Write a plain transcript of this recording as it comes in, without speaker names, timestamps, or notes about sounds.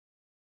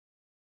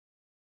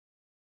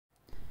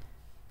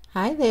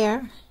Hi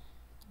there,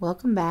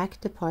 welcome back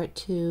to part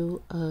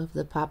 2 of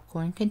the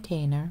popcorn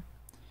container.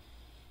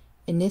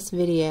 In this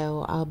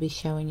video I'll be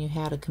showing you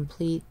how to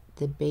complete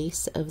the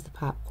base of the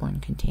popcorn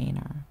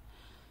container.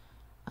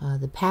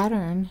 The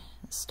pattern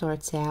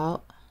starts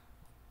out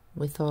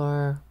with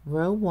our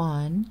row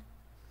 1.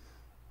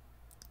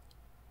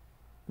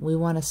 We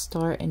want to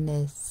start in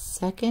the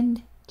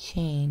second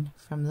chain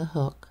from the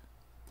hook,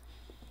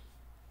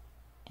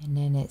 and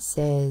then it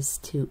says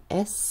to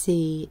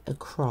SC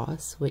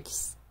across, which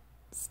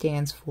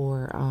stands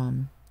for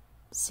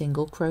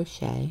single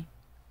crochet,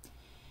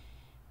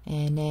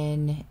 and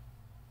then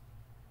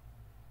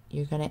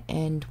you're going to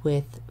end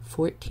with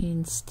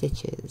 14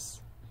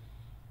 stitches,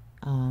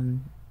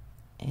 and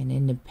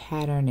in the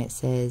pattern it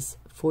says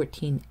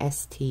 14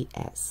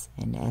 STS,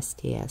 and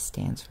STS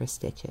stands for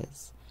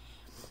stitches.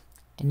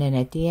 And then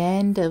at the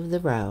end of the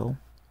row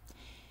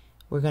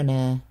we're going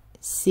to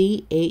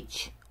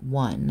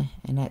CH1,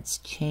 and that's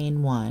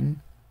chain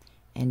 1,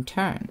 and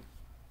turn.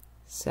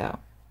 So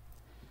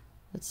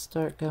let's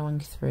start going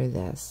through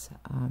this.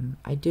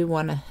 I do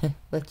want to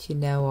let you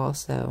know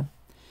also,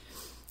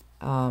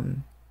 I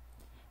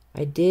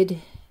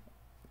did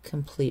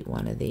complete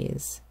one of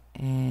these,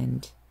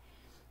 and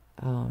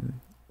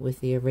with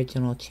the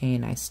original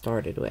chain I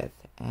started with,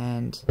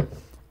 and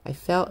I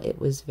felt it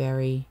was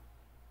very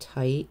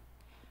tight,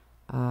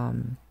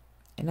 and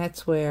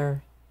that's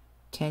where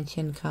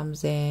tension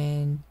comes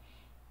in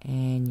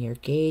and your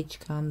gauge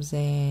comes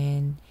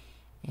in,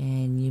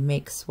 and you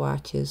make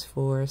swatches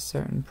for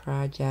certain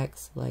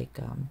projects like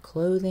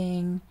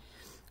clothing,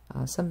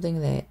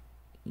 something that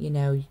you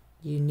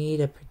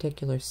need a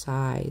particular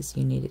size.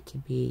 You need it to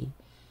be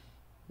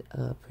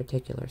a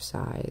particular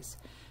size.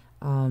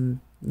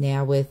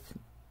 Now with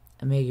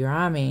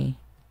Amigurumi,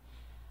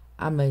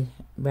 I'm a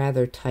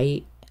rather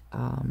tight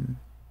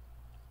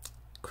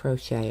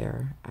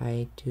crocheter.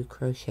 I do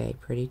crochet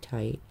pretty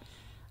tight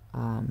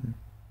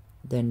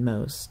than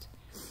most,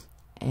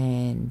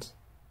 and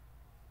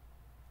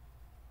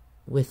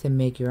with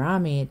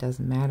Amigurumi it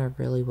doesn't matter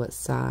really what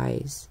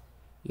size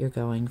you're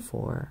going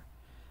for.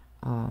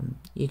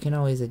 You can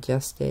always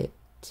adjust it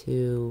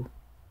to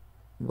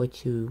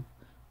what you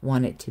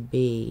want it to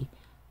be.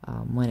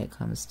 When it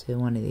comes to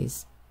one of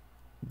these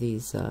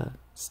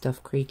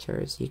stuffed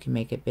creatures, you can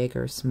make it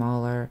bigger,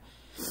 smaller,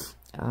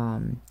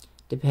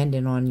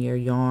 depending on your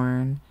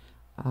yarn,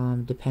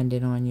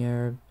 depending on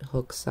your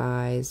hook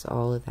size,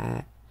 all of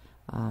that.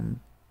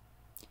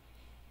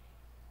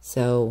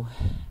 So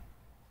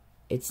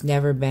it's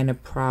never been a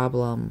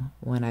problem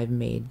when I've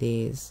made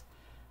these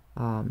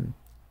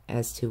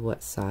as to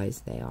what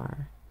size they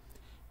are.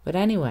 But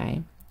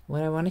anyway,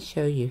 what I want to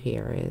show you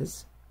here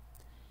is,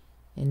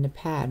 in the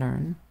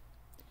pattern,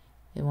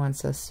 it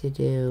wants us to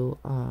do,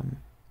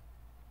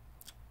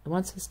 it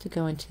wants us to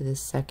go into the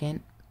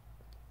second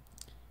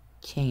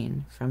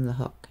chain from the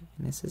hook,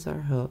 and this is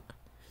our hook.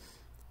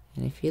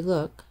 And if you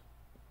look,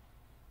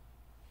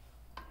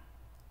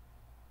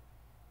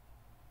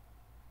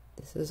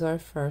 this is our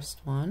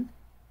first one,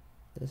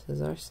 this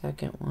is our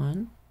second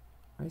one,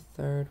 our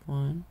third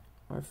one,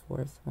 our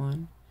fourth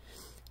one.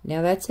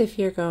 Now that's if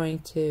you're going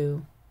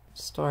to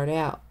start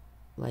out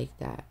like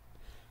that.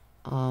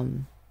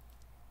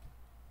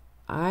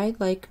 I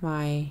like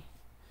my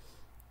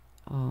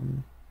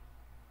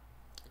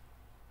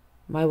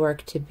my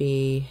work to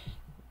be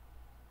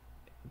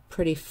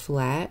pretty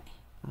flat.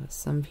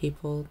 Some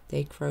people,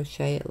 they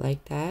crochet it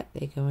like that.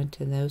 They go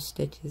into those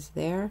stitches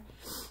there.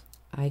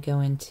 I go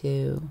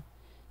into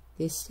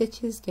these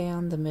stitches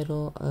down the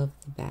middle of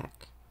the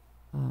back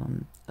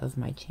of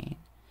my chain.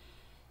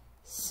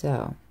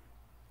 So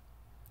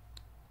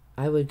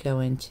I would go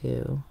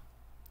into,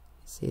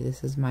 see,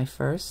 this is my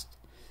first,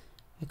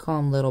 I call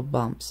them little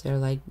bumps.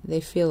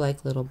 They feel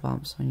like little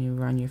bumps when you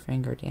run your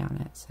finger down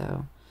it.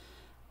 So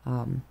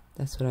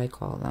that's what I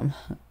call them.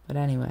 But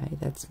anyway,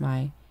 that's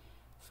my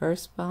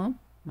first bump,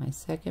 my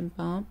second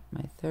bump,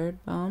 my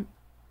third bump.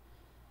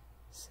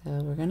 So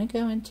we're going to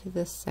go into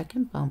this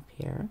second bump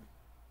here.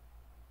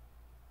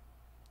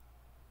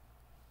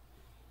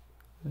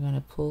 We're going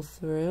to pull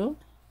through,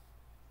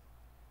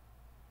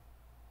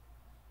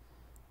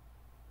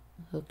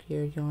 hook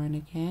your yarn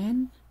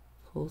again,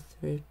 pull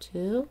through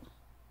 2,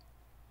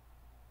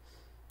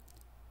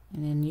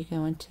 and then you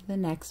go into the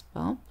next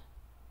bump,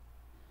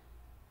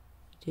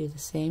 do the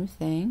same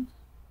thing,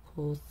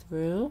 pull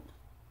through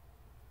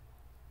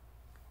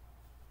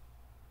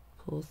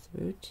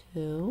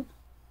 2,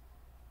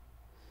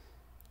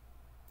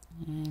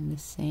 and the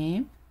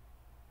same,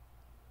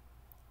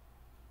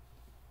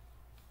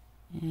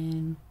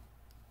 and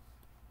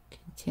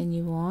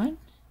continue on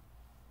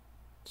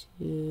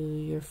to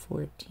your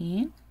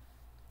 14,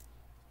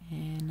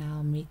 and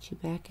I'll meet you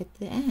back at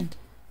the end.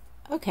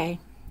 Okay,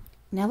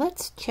 now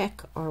let's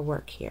check our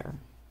work here.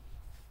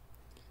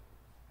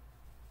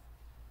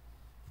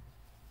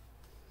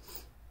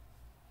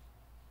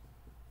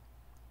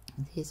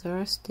 These are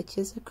our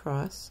stitches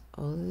across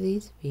all of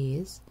these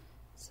V's,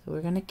 so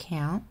we're going to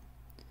count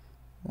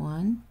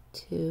 1,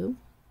 2,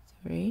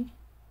 3,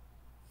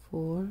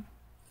 4,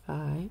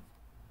 5,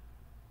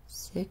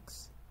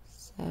 6,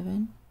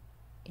 7,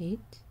 8,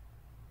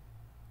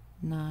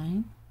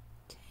 9,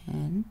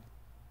 10,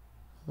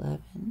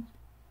 11,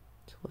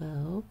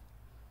 12,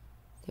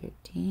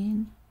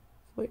 13,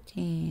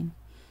 14.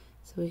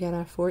 So we got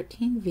our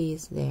 14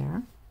 V's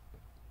there.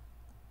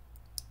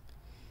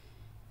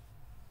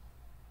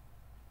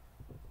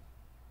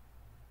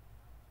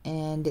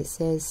 And it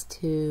says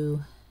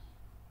to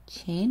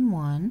chain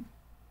 1.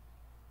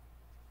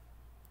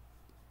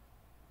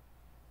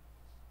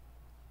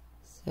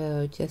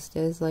 So just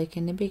as like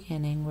in the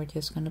beginning, we're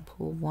just going to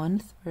pull 1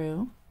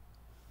 through,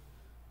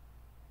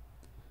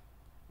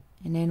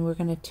 and then we're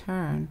going to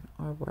turn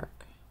our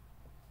work.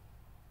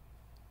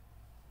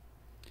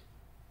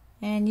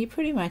 And you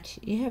pretty much,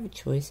 you have a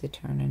choice of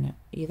turning it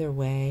either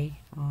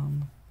way.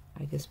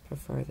 I just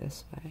prefer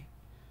this way.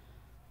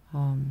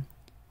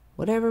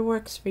 Whatever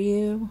works for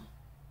you,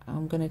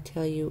 I'm going to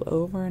tell you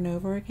over and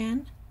over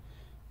again.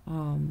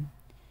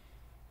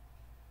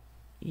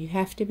 You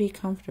have to be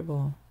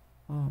comfortable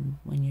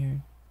when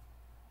you're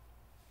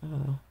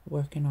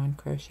working on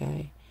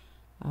crochet.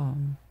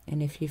 And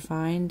if you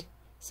find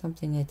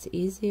something that's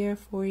easier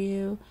for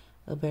you,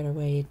 a better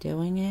way of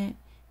doing it,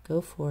 go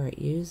for it,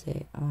 use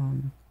it.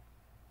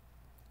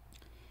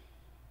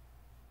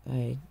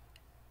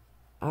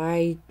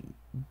 I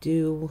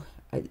do,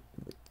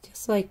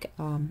 just like,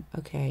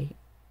 okay,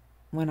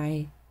 when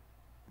I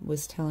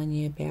was telling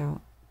you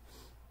about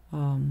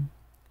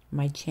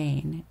my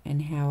chain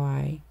and how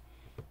I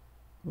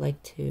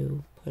like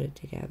to put it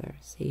together.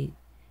 See,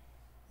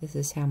 this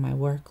is how my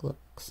work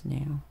looks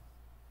now.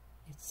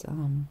 It's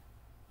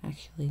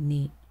actually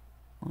neat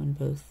on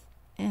both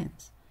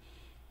ends.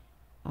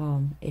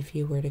 If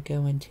you were to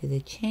go into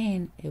the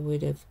chain, it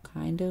would have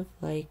kind of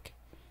like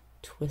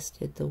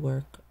twisted the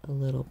work a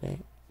little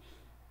bit,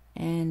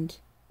 and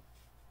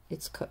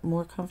it's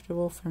more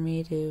comfortable for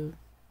me to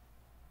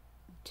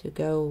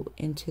go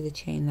into the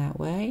chain that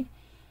way,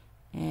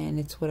 and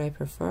it's what I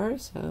prefer,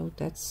 so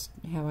that's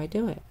how I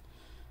do it.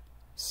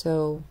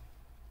 So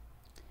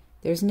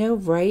there's no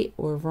right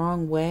or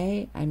wrong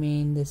way. I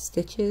mean, the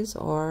stitches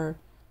are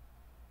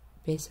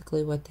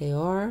basically what they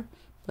are,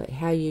 but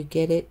how you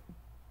get it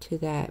to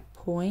that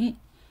point,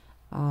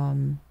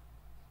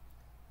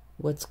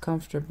 what's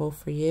comfortable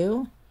for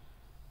you,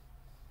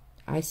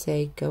 I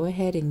say go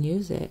ahead and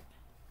use it,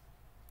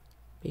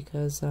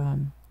 because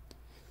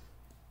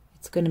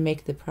it's going to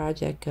make the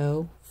project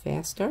go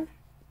faster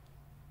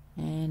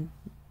and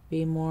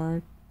be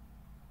more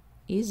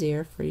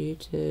easier for you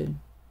to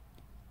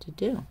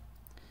do.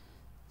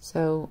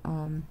 So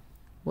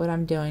what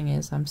I'm doing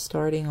is I'm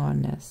starting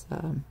on this.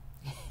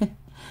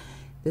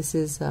 This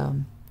is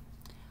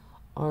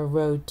our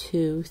row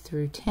 2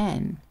 through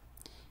 10,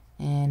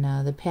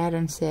 and the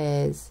pattern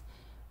says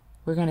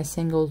we're going to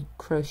single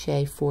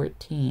crochet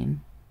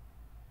 14,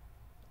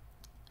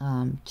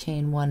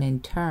 chain 1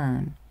 and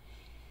turn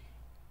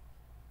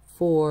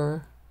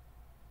for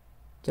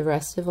the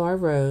rest of our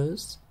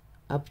rows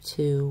up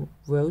to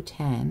row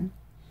 10.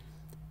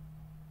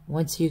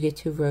 Once you get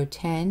to row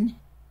 10,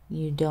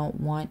 you don't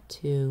want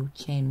to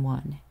chain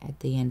 1 at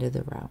the end of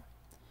the row.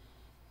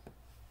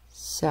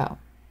 So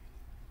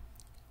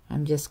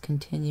I'm just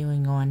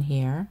continuing on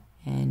here,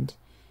 and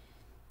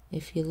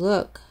if you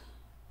look,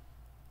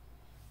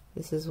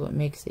 this is what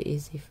makes it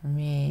easy for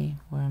me,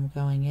 where I'm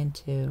going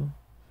into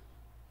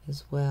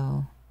as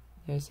well.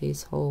 There's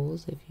these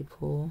holes. If you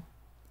pull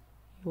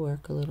your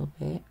work a little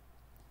bit,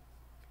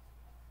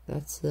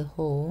 that's the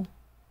hole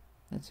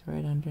that's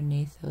right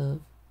underneath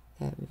of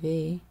that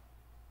V,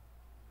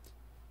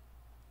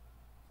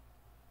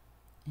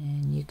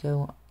 and you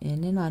go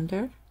in and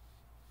under,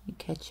 you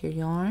catch your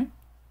yarn,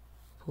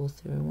 pull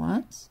through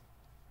once,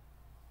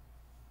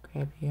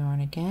 grab your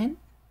yarn again,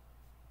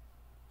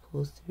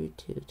 pull through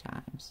 2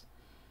 times,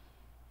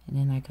 and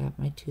then I got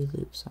my 2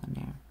 loops on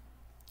there.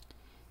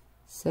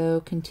 So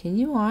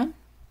continue on,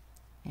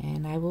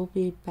 and I will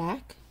be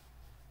back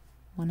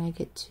when I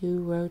get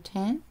to row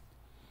 10,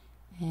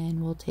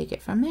 and we'll take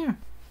it from there.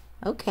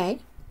 Okay,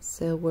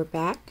 so we're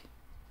back,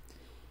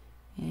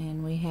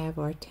 and we have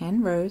our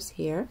 10 rows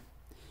here.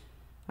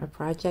 Our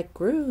project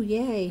grew,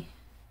 yay!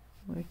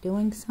 We're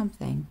doing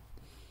something.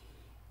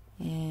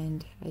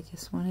 And I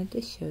just wanted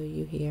to show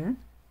you here.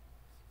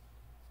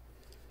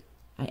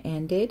 I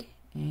ended,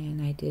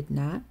 and I did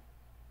not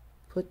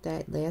put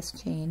that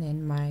last chain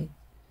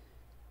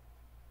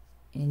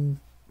in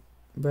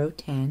row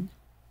 10.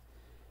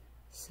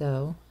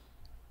 So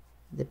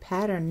the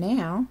pattern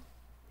now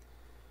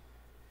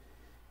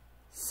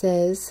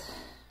says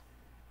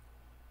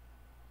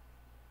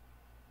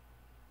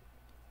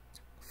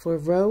for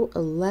row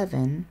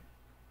 11,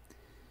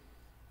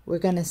 we're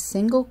going to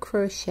single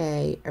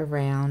crochet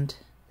around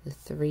the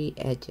 3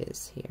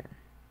 edges here.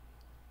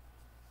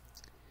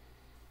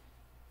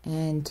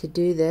 And to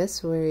do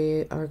this,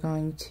 we are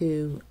going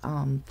to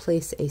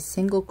place a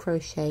single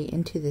crochet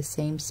into the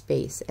same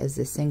space as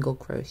the single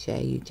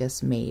crochet you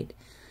just made.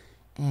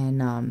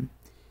 And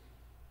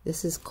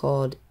this is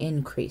called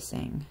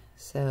increasing.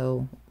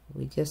 So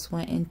we just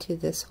went into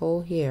this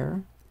hole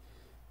here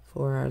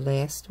for our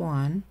last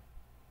one,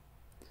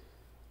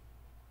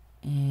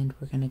 and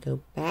we're going to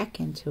go back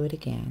into it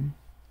again,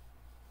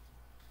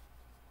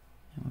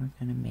 and we're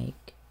going to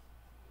make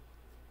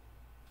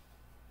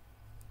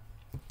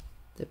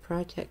the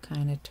project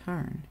kind of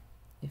turn,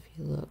 if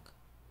you look.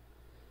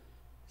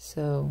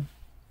 So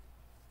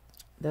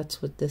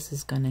that's what this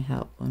is going to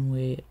help when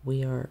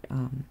we are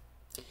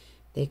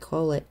they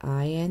call it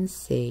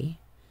INC.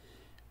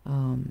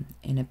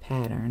 In a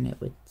pattern it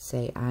would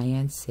say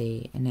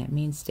INC, and that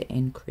means to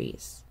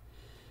increase.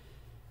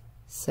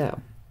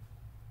 So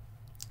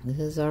this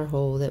is our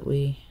hole that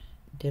we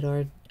did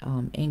our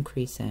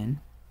increase in,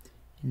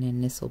 and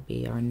then this will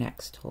be our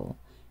next hole,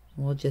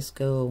 and we'll just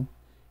go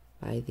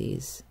by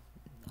these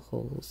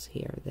holes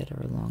here that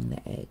are along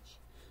the edge.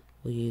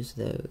 We'll use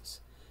those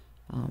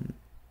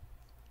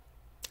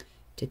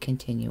to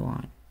continue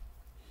on.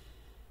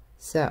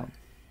 So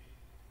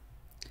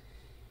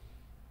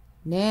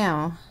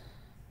now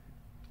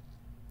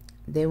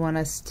they want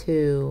us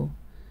to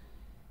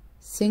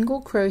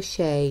single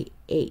crochet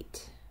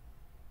 8.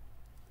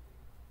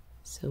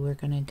 So we're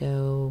going to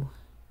go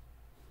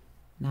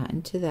not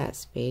into that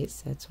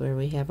space, that's where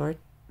we have our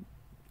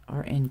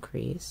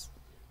increase.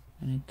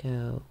 We're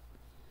going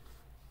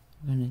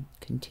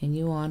to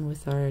continue on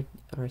with our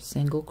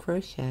single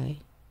crochet,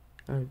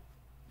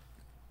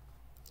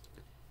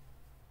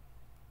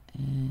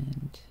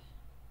 and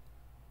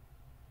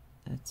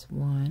that's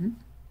 1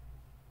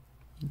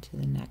 into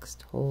the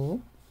next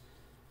hole.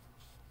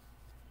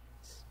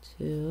 It's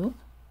 2.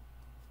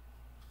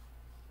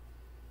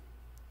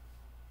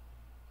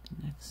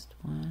 The next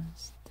one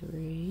is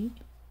 3.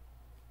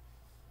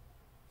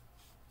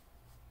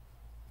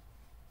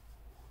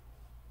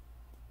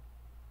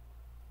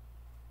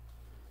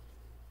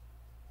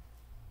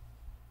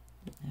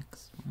 The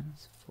next one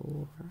is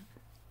 4.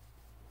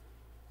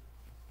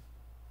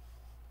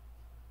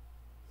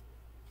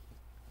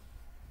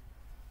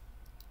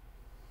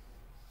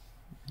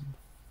 And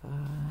 5.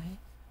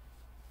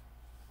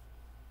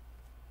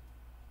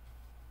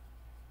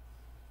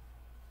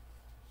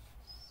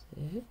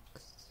 6.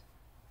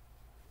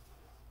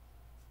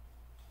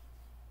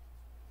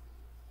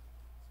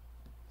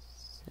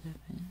 7.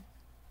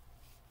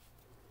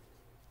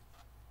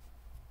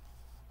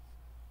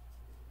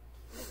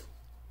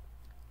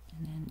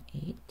 And then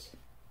 8.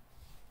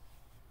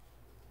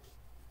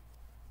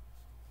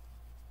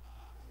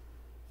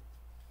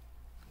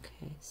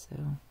 Okay, so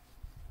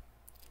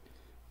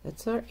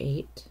that's our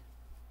 8.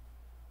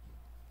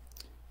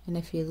 And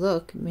if you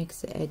look, it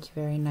makes the edge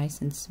very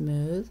nice and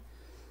smooth.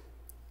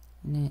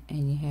 And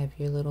you have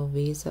your little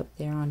V's up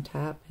there on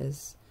top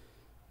as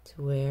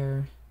to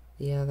where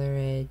the other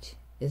edge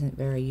isn't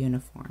very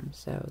uniform.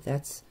 So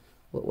that's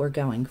what we're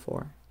going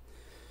for.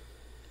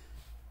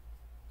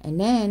 And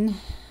then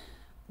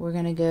we're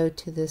going to go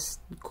to this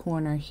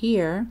corner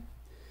here,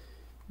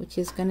 which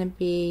is going to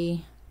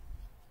be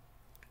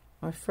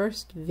our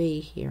first V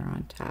here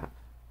on top.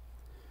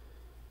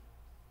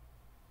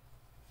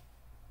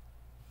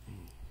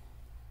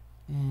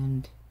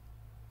 And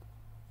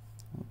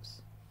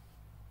oops,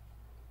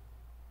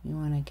 you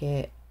want to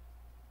get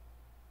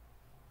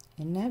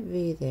in that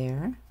V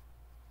there,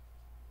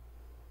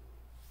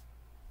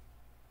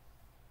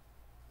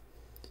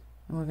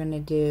 and we're going to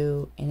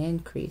do an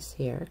increase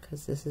here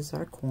because this is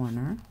our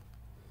corner.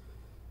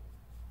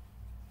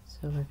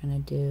 So we're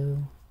going to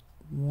do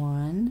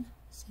 1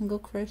 single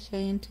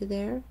crochet into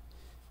there,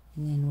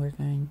 and then we're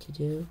going to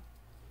do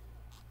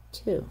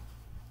 2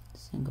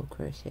 single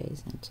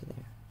crochets into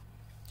there.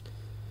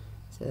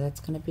 So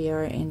that's going to be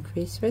our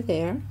increase for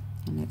there,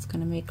 and that's going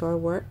to make our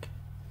work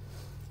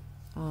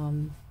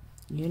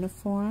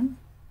uniform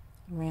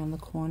around the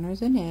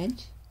corners and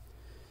edge.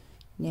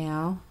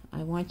 Now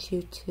I want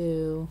you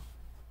to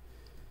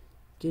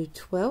do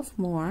 12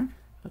 more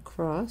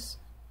across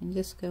and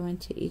just go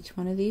into each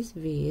one of these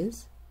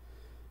V's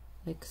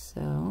like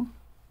so.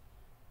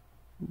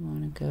 You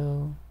want to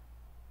go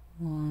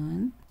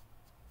 1,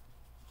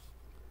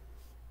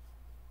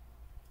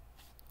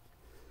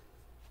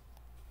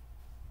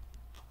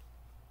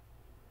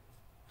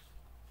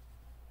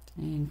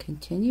 and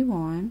continue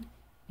on,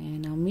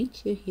 and I'll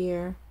meet you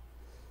here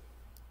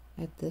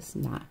at this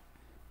knot.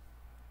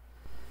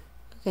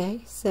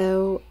 Okay,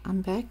 so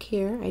I'm back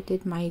here. I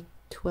did my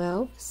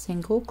 12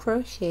 single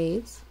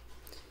crochets,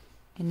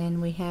 and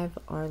then we have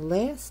our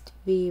last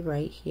V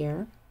right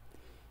here,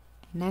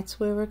 and that's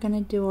where we're going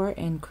to do our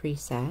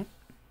increase at.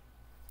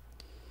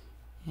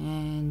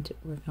 And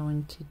we're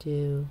going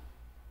to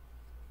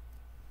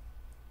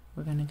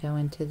go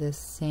into the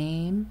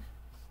same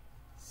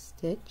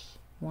stitch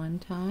 1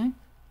 time,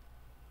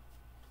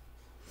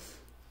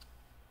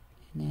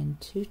 and then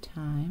 2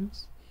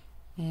 times,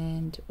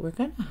 and we're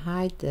going to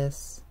hide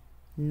this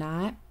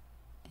knot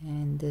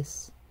and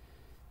this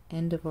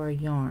end of our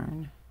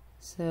yarn.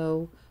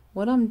 So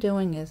what I'm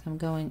doing is I'm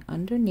going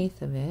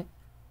underneath of it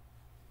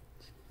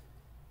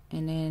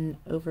and then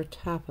over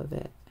top of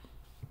it,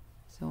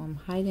 so I'm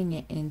hiding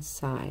it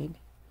inside.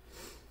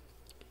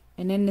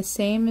 And then the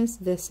same as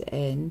this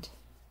end,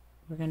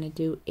 we're going to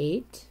do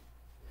 8.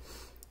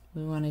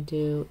 We want to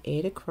do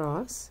 8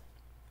 across,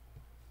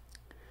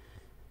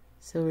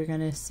 So we're going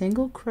to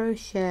single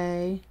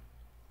crochet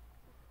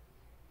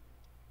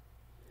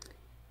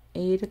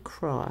 8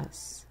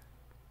 across.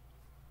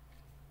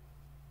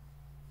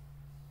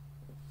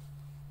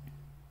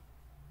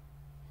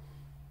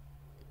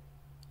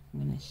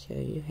 I'm going to show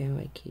you how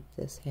I keep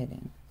this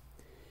hidden.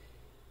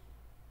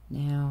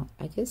 Now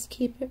I just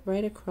keep it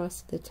right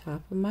across the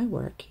top of my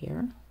work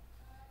here,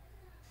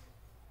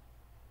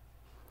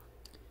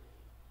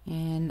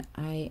 and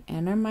I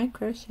enter my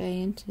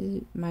crochet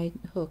into my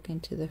hook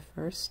into the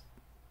first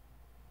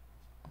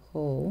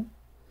hole,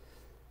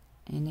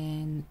 and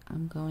then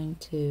I'm going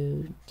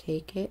to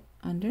take it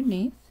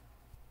underneath.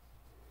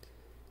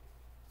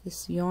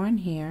 This yarn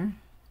here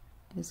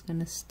is going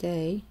to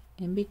stay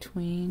in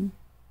between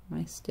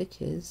my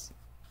stitches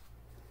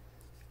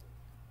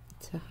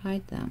to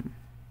hide them.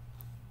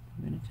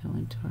 We're going to go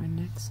into our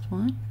next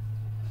one.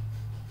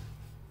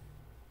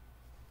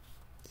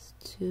 It's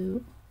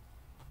 2,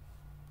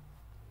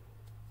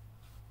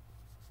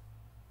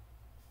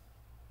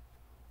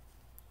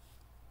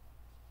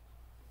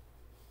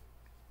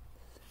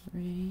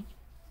 3,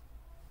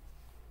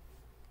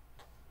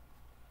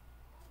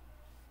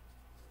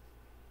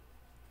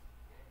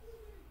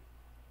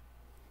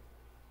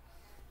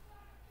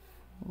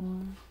 4,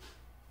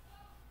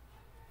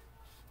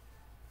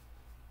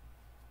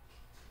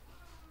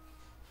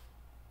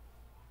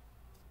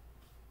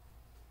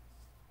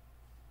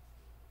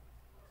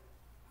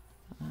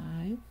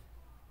 5,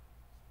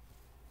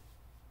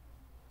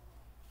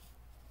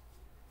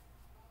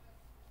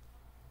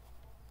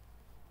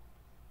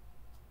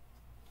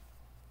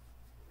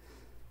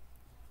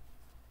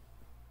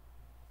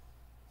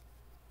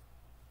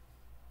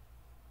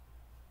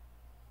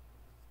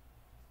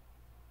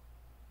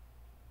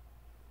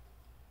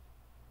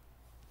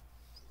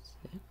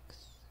 6,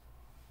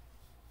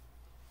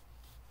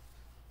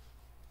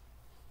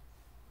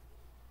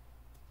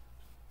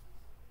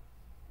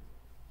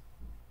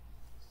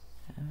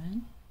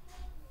 7,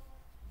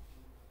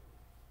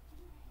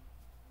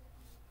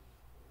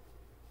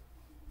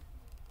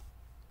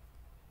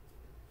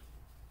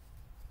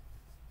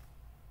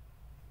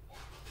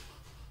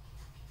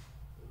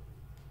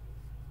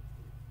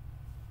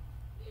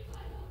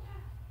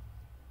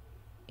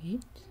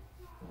 8,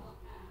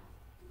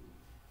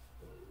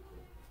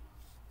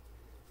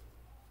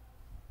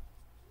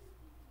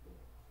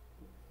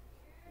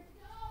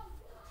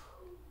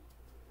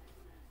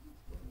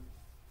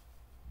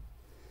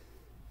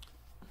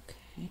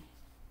 'Kay.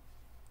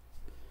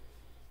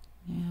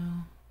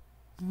 Now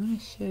I'm going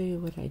to show you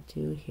what I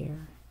do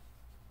here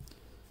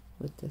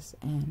with this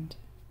end.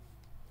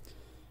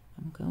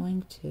 I'm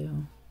going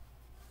to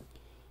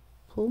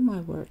pull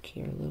my work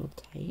here a little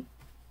tight.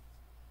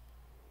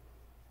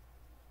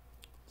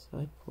 So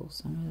I pull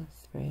some of the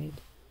thread.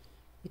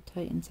 It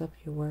tightens up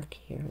your work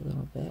here a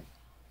little bit.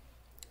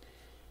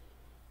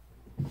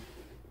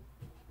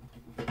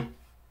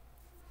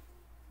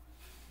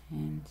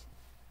 And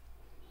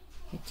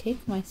I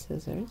take my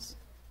scissors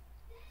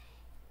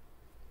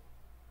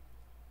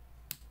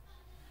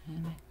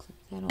and I clip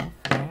that off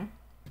there.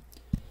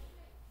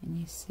 And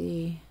you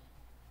see,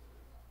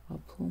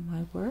 I'll pull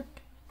my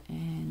work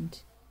and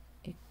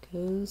it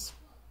goes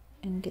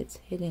and gets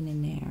hidden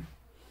in there,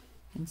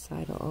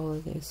 inside of all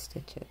of those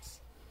stitches.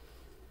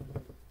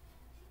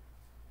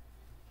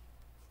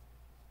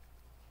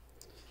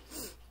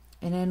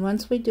 And then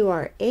once we do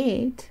our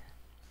 8,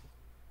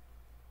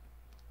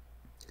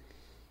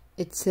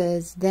 it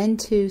says then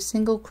to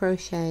single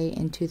crochet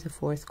into the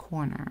 4th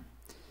corner.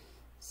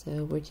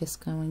 So we're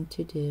just going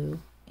to do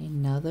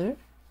another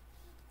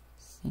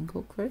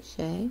single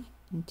crochet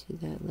into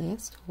that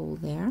last hole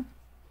there.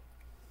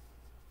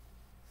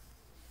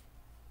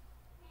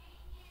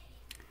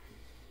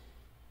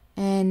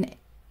 And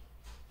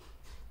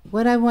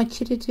what I want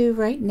you to do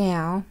right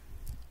now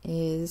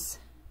is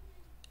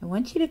I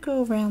want you to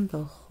go around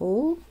the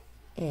whole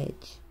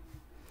edge.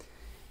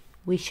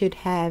 We should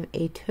have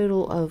a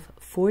total of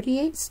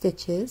 48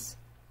 stitches,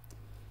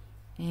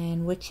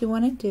 and what you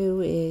want to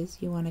do is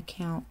you want to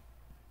count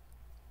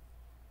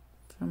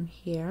from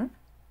here,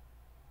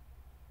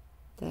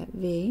 that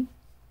V,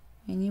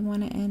 and you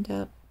want to end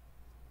up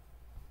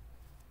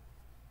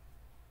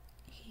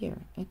here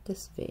at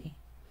this V.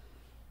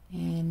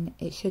 And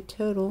it should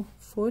total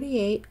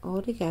 48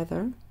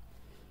 altogether,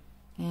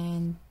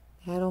 and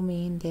that'll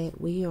mean that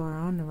we are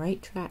on the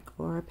right track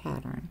for our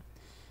pattern.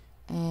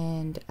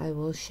 And I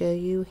will show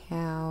you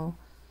how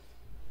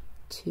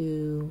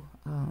to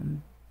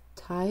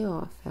tie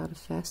off, how to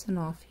fasten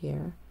off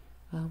here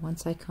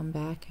once I come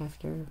back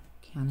after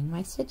counting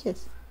my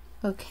stitches.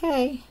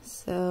 Okay,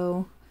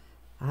 so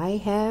I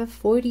have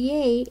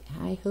 48.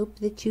 I hope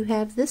that you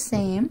have the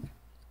same.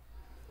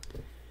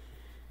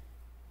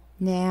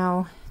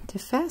 Now, to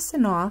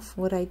fasten off,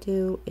 what I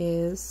do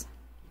is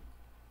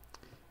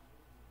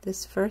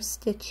this first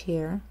stitch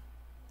here,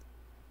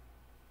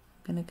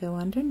 I'm going to go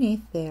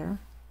underneath there,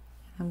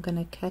 and I'm going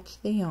to catch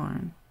the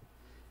yarn.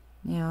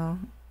 Now,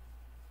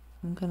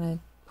 I'm going to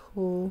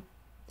pull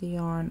the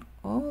yarn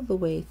all the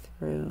way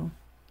through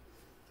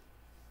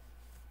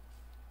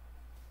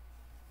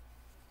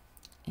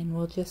and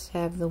we'll just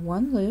have the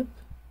one loop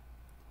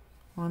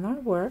on our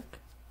work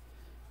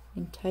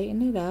and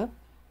tighten it up,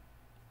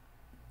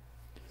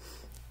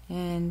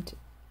 and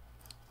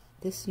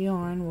this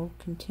yarn will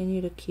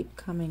continue to keep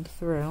coming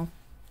through.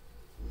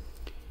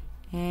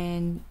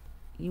 And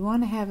you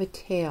want to have a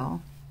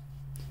tail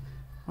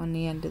on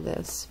the end of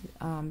this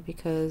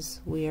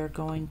because we are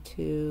going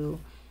to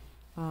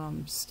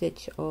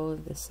stitch all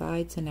of the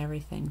sides and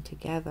everything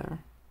together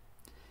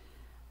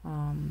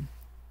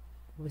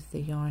with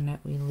the yarn that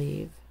we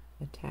leave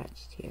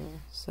attached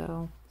here.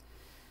 So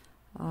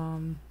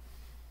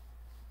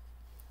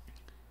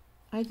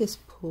I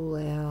just pull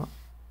out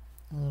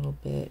a little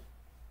bit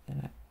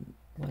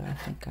what I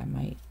think I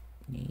might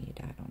need.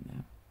 I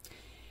don't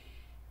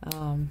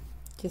know.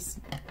 Just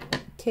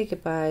take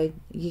it by,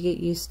 you get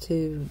used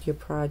to your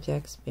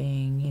projects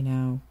being, you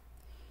know,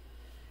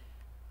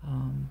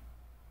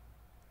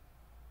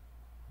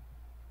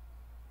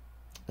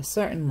 a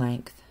certain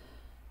length.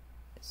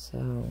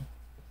 So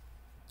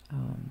if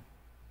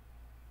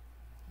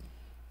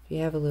you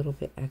have a little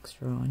bit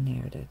extra on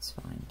there, that's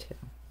fine too.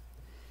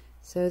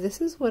 So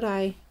this is what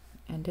I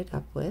ended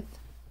up with,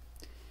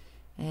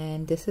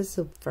 and this is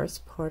the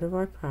first part of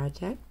our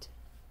project.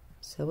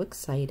 So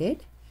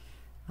excited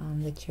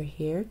that you're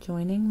here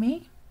joining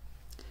me.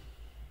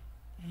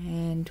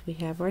 And we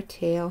have our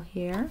tail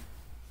here,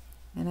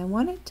 and I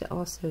wanted to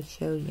also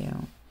show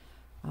you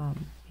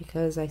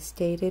because I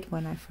stated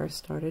when I first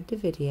started the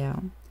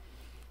video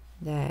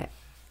that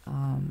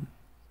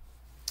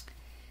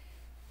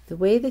the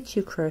way that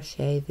you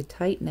crochet, the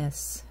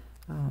tightness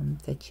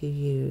that you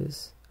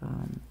use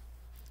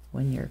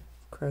when you're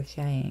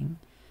crocheting,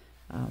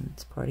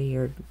 it's part of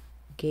your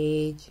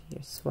gauge,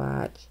 your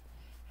swatch,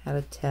 how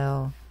to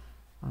tell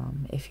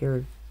if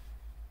you're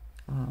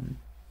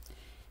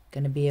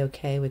going to be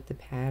okay with the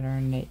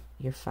pattern that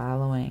you're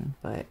following.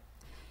 But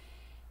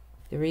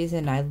the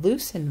reason I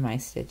loosened my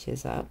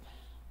stitches up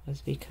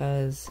was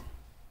because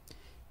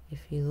if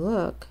you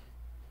look,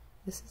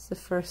 this is the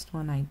first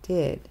one I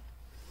did,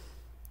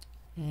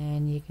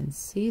 and you can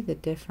see the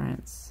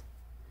difference.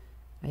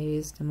 I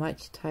used a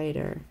much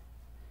tighter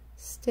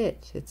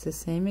stitch. It's the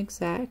same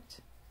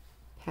exact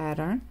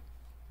pattern,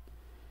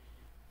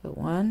 but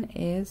one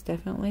is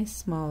definitely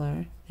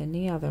smaller than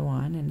the other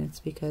one, and it's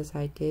because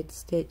I did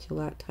stitch a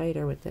lot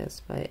tighter with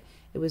this. But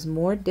it was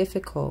more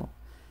difficult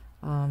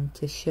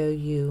to show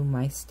you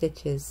my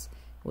stitches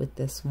with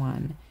this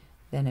one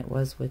than it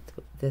was with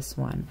this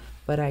one.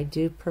 But I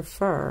do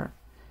prefer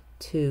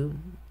to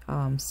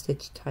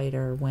stitch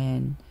tighter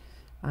when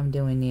I'm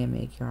doing the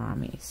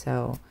amigurumi.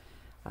 So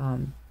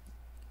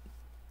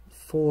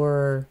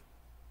for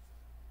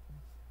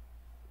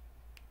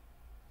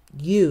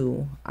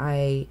you,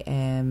 I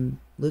am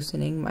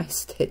loosening my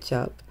stitch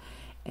up,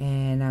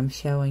 and I'm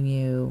showing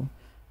you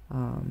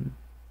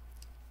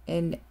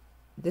and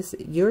this,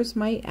 yours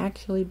might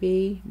actually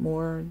be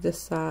more this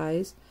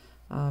size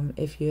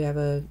if you have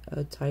a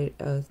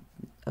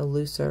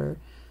looser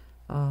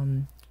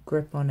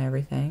grip on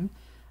everything,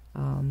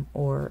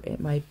 or it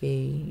might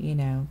be, you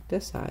know,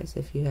 this size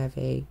if you have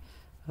a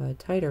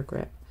tighter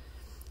grip.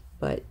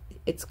 But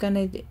it's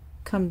going to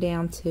come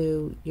down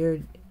to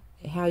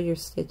how your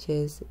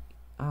stitches,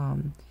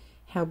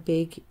 how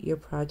big your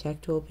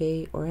project will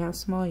be or how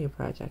small your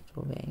project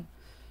will be.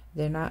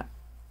 They're not,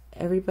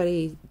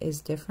 everybody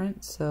is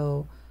different,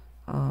 so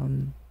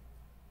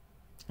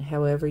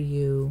however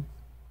you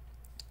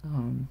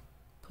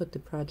put the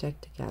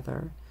project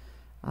together,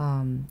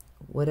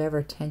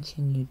 whatever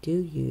tension you do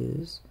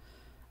use,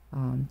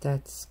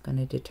 that's going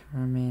to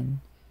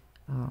determine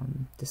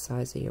the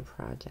size of your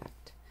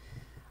project.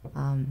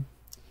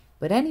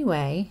 But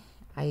anyway,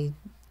 I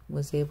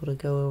was able to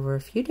go over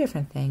a few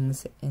different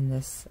things in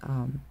this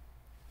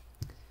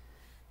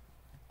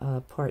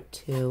part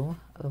 2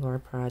 of our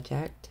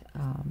project,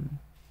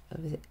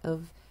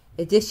 of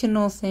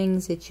additional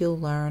things that you'll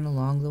learn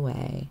along the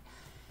way.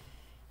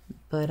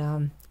 But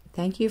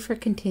thank you for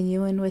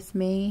continuing with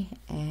me,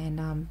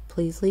 and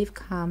please leave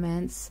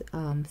comments,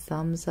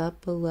 thumbs up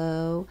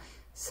below,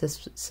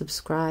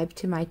 subscribe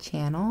to my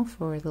channel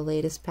for the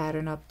latest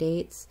pattern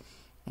updates,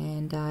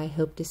 and I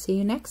hope to see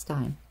you next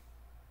time.